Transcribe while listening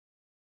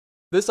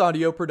This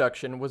audio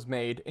production was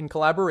made in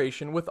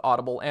collaboration with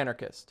Audible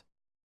Anarchist.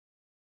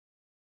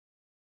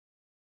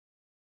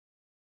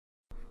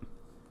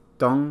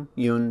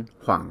 Dongyoun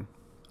Hwang,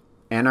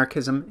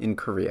 Anarchism in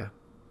Korea.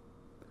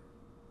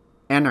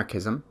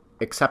 Anarchism,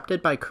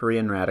 accepted by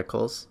Korean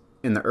radicals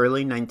in the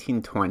early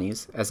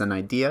 1920s as an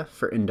idea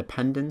for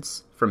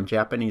independence from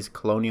Japanese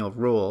colonial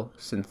rule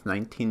since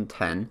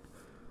 1910,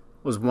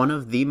 was one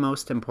of the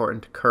most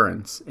important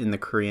currents in the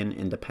Korean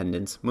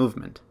independence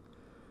movement.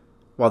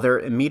 While their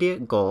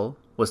immediate goal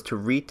was to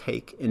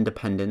retake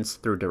independence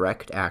through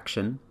direct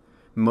action,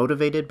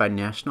 motivated by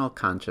national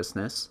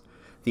consciousness,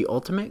 the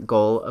ultimate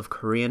goal of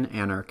Korean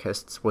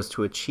anarchists was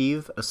to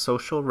achieve a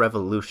social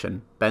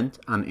revolution bent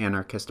on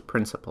anarchist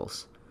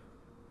principles.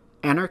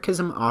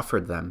 Anarchism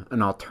offered them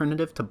an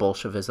alternative to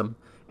Bolshevism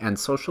and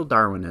social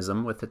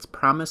Darwinism with its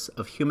promise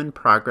of human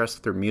progress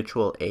through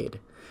mutual aid,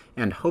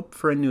 and hope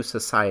for a new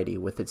society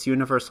with its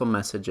universal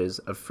messages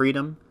of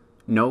freedom,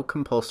 no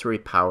compulsory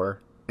power,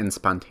 and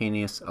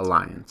spontaneous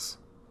alliance.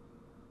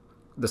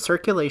 The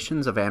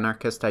circulations of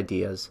anarchist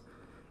ideas,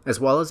 as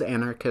well as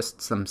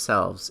anarchists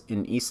themselves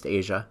in East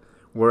Asia,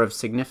 were of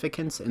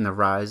significance in the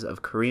rise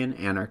of Korean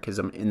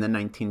anarchism in the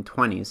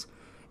 1920s,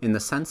 in the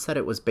sense that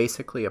it was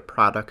basically a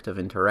product of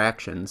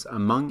interactions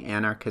among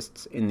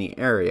anarchists in the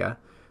area,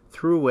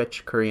 through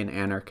which Korean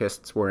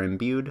anarchists were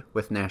imbued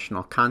with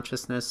national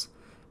consciousness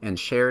and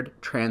shared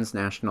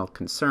transnational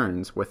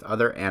concerns with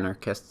other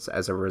anarchists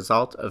as a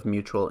result of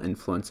mutual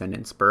influence and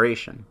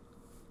inspiration.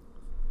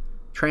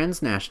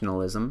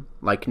 Transnationalism,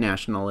 like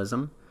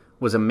nationalism,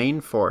 was a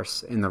main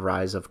force in the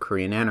rise of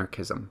Korean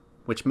anarchism,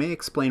 which may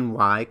explain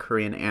why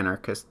Korean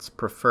anarchists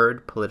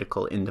preferred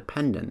political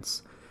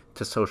independence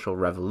to social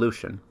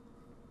revolution,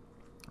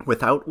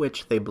 without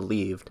which they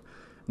believed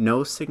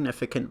no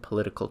significant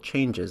political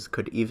changes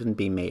could even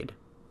be made.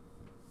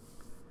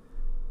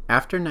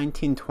 After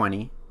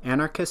 1920,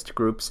 anarchist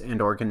groups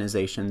and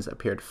organizations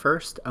appeared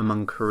first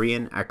among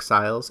Korean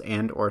exiles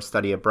and/or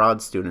study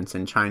abroad students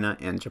in China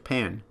and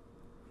Japan,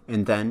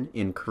 and then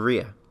in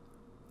Korea.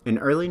 In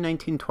early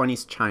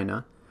 1920s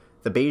China,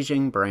 the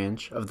Beijing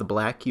branch of the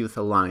Black Youth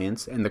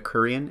Alliance and the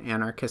Korean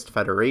Anarchist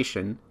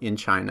Federation in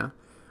China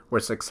were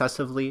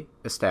successively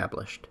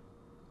established.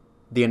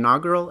 The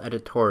inaugural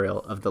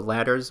editorial of the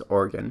latter's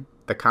organ,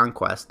 The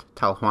Conquest,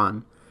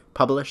 Talhuan,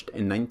 published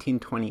in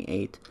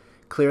 1928,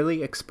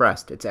 clearly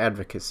expressed its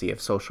advocacy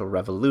of social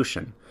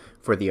revolution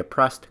for the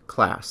oppressed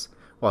class,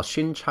 while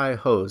Shin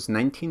Chai-ho's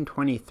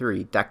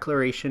 1923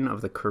 Declaration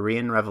of the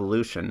Korean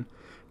Revolution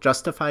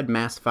justified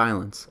mass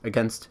violence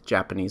against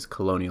Japanese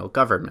colonial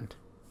government.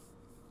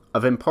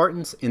 Of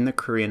importance in the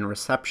Korean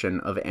reception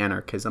of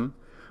anarchism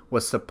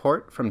was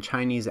support from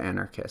Chinese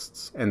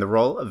anarchists and the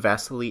role of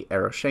Vasily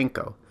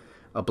Eroshenko,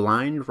 a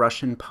blind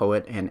Russian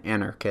poet and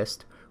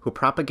anarchist who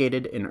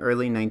propagated in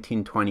early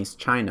 1920s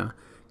China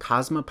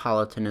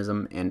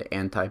cosmopolitanism and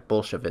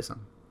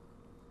anti-Bolshevism.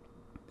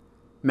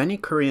 Many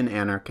Korean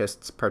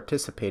anarchists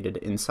participated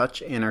in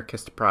such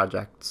anarchist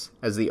projects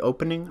as the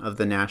opening of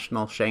the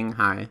National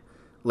Shanghai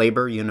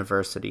Labor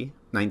University,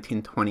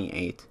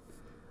 1928,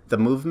 the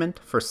Movement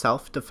for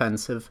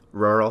Self-Defensive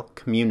Rural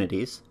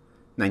Communities,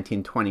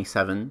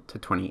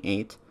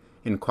 1927-28,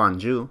 in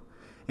Gwangju,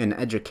 and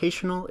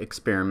educational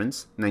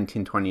experiments,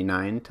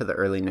 1929 to the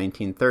early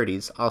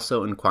 1930s,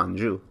 also in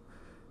Gwangju.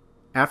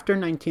 After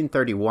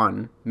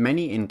 1931,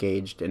 many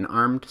engaged in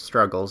armed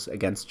struggles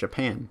against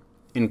Japan,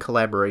 in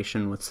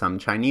collaboration with some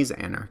Chinese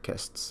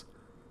anarchists.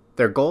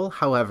 Their goal,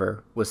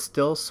 however, was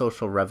still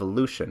social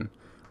revolution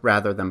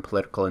rather than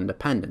political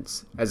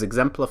independence, as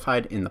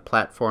exemplified in the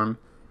platform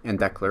and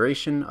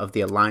declaration of the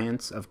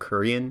Alliance of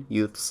Korean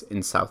Youths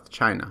in South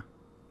China.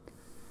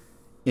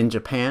 In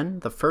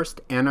Japan, the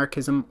first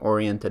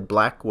anarchism-oriented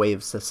Black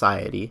Wave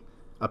Society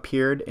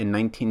appeared in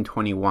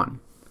 1921,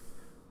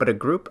 but a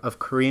group of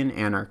Korean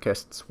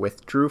anarchists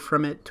withdrew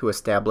from it to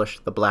establish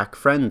the Black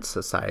Friends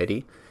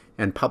Society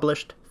and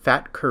published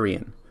Fat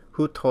Korean,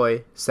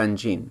 Hutoi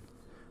Senjin.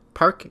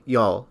 Park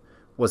Yeol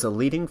was a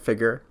leading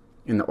figure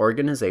in the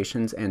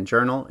organizations and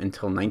journal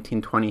until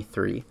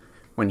 1923,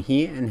 when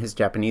he and his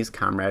Japanese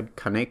comrade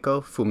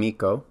Kaneko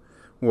Fumiko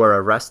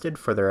were arrested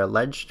for their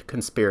alleged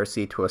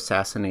conspiracy to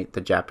assassinate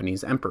the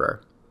Japanese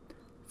emperor.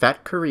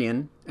 Fat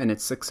Korean and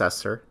its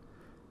successor,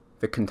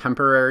 the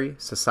Contemporary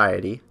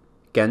Society,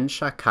 Gen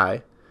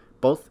Shakai,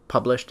 both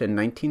published in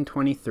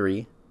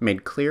 1923,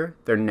 made clear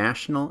their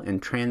national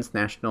and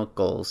transnational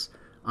goals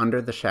under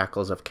the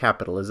shackles of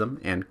capitalism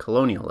and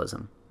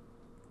colonialism.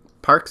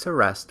 Park's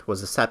arrest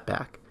was a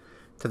setback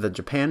to the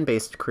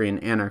Japan-based Korean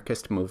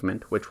anarchist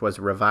movement, which was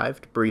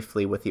revived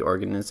briefly with the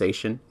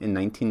organization in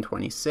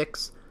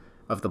 1926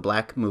 of the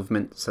Black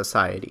Movement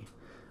Society,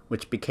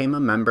 which became a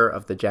member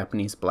of the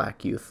Japanese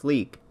Black Youth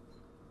League.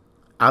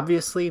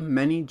 Obviously,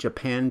 many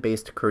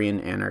Japan-based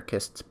Korean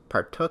anarchists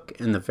partook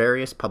in the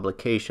various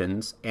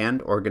publications and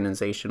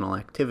organizational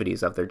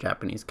activities of their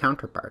Japanese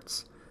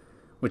counterparts,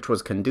 which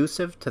was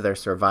conducive to their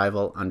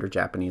survival under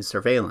Japanese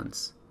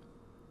surveillance.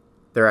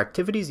 Their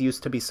activities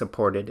used to be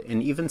supported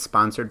and even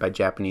sponsored by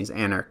Japanese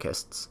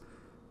anarchists,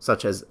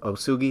 such as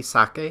Osugi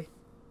Sake,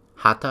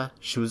 Hata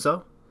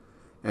Shuzo,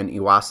 and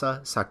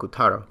Iwasa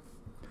Sakutaro.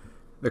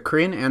 The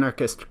Korean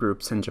anarchist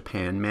groups in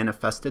Japan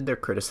manifested their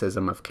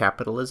criticism of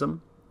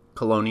capitalism,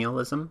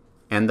 colonialism,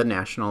 and the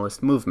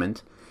nationalist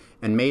movement,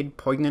 and made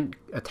poignant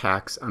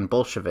attacks on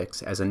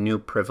Bolsheviks as a new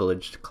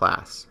privileged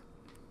class.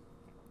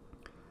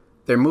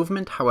 Their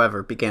movement,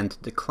 however, began to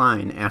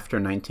decline after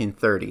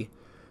 1930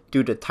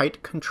 due to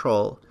tight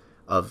control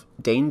of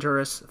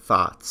dangerous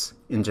thoughts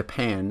in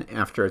Japan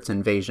after its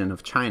invasion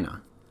of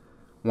China.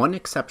 One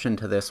exception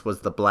to this was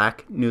the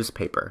black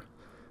newspaper,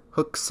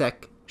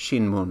 Huksek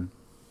Shinmun,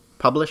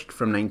 published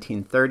from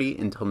 1930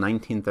 until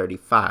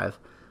 1935,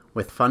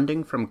 with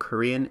funding from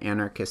Korean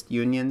anarchist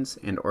unions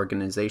and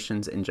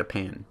organizations in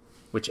Japan,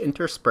 which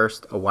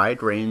interspersed a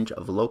wide range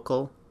of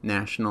local,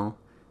 national,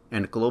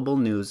 and global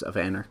news of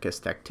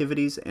anarchist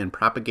activities and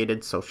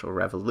propagated social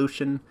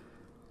revolution,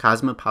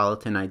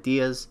 cosmopolitan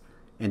ideas,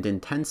 and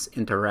intense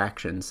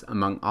interactions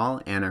among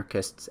all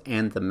anarchists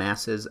and the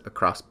masses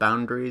across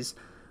boundaries,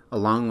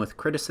 along with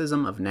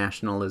criticism of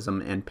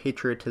nationalism and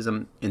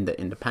patriotism in the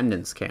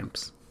independence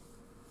camps.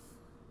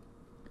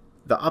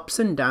 The ups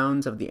and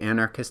downs of the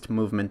anarchist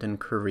movement in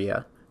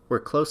Korea were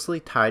closely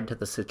tied to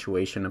the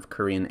situation of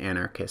Korean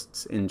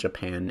anarchists in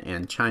Japan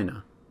and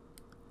China.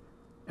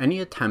 Any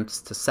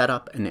attempts to set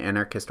up an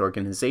anarchist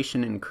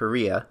organization in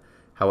Korea,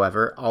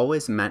 however,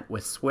 always met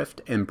with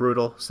swift and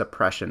brutal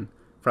suppression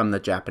from the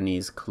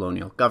Japanese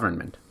colonial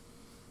government.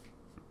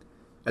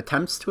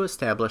 Attempts to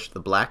establish the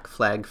Black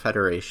Flag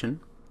Federation,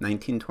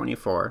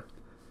 1924,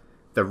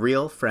 the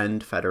Real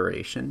Friend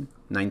Federation,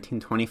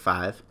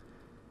 1925,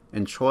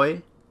 and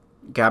Choi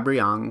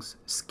Gabriang's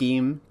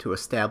scheme to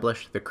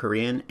establish the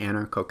Korean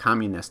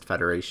Anarcho-Communist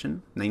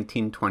Federation,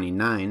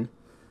 1929,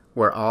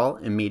 were all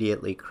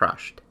immediately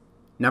crushed.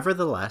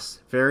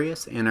 Nevertheless,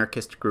 various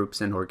anarchist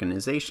groups and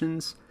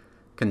organizations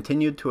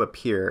continued to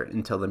appear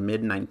until the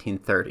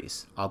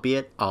mid-1930s,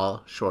 albeit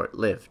all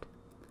short-lived.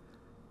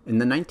 In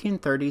the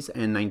 1930s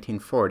and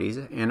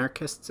 1940s,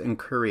 anarchists in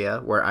Korea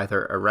were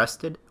either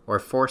arrested or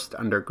forced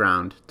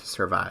underground to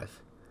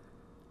survive.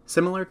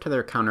 Similar to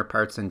their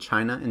counterparts in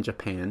China and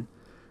Japan,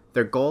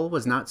 their goal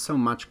was not so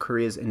much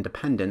Korea's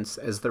independence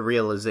as the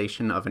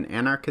realization of an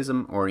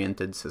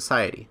anarchism-oriented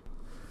society.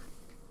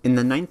 In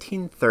the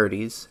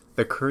 1930s,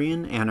 the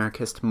Korean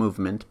anarchist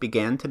movement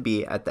began to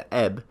be at the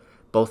ebb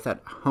both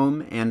at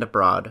home and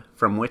abroad,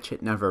 from which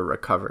it never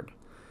recovered.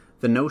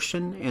 The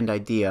notion and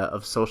idea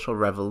of social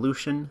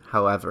revolution,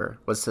 however,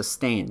 was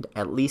sustained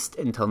at least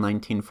until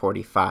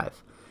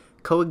 1945,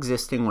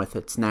 coexisting with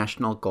its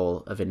national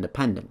goal of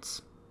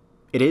independence.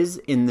 It is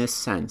in this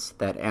sense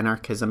that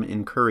anarchism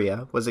in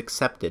Korea was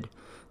accepted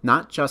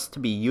not just to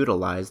be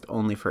utilized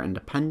only for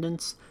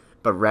independence,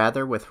 but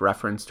rather with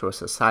reference to a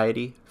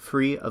society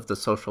free of the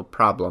social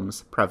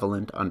problems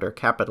prevalent under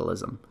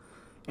capitalism.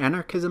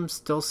 Anarchism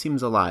still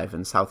seems alive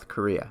in South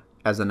Korea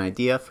as an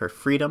idea for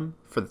freedom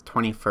for the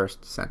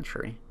 21st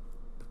century.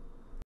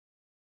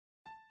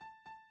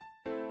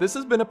 This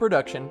has been a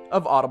production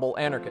of Audible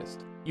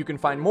Anarchist. You can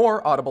find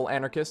more Audible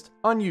Anarchist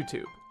on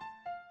YouTube.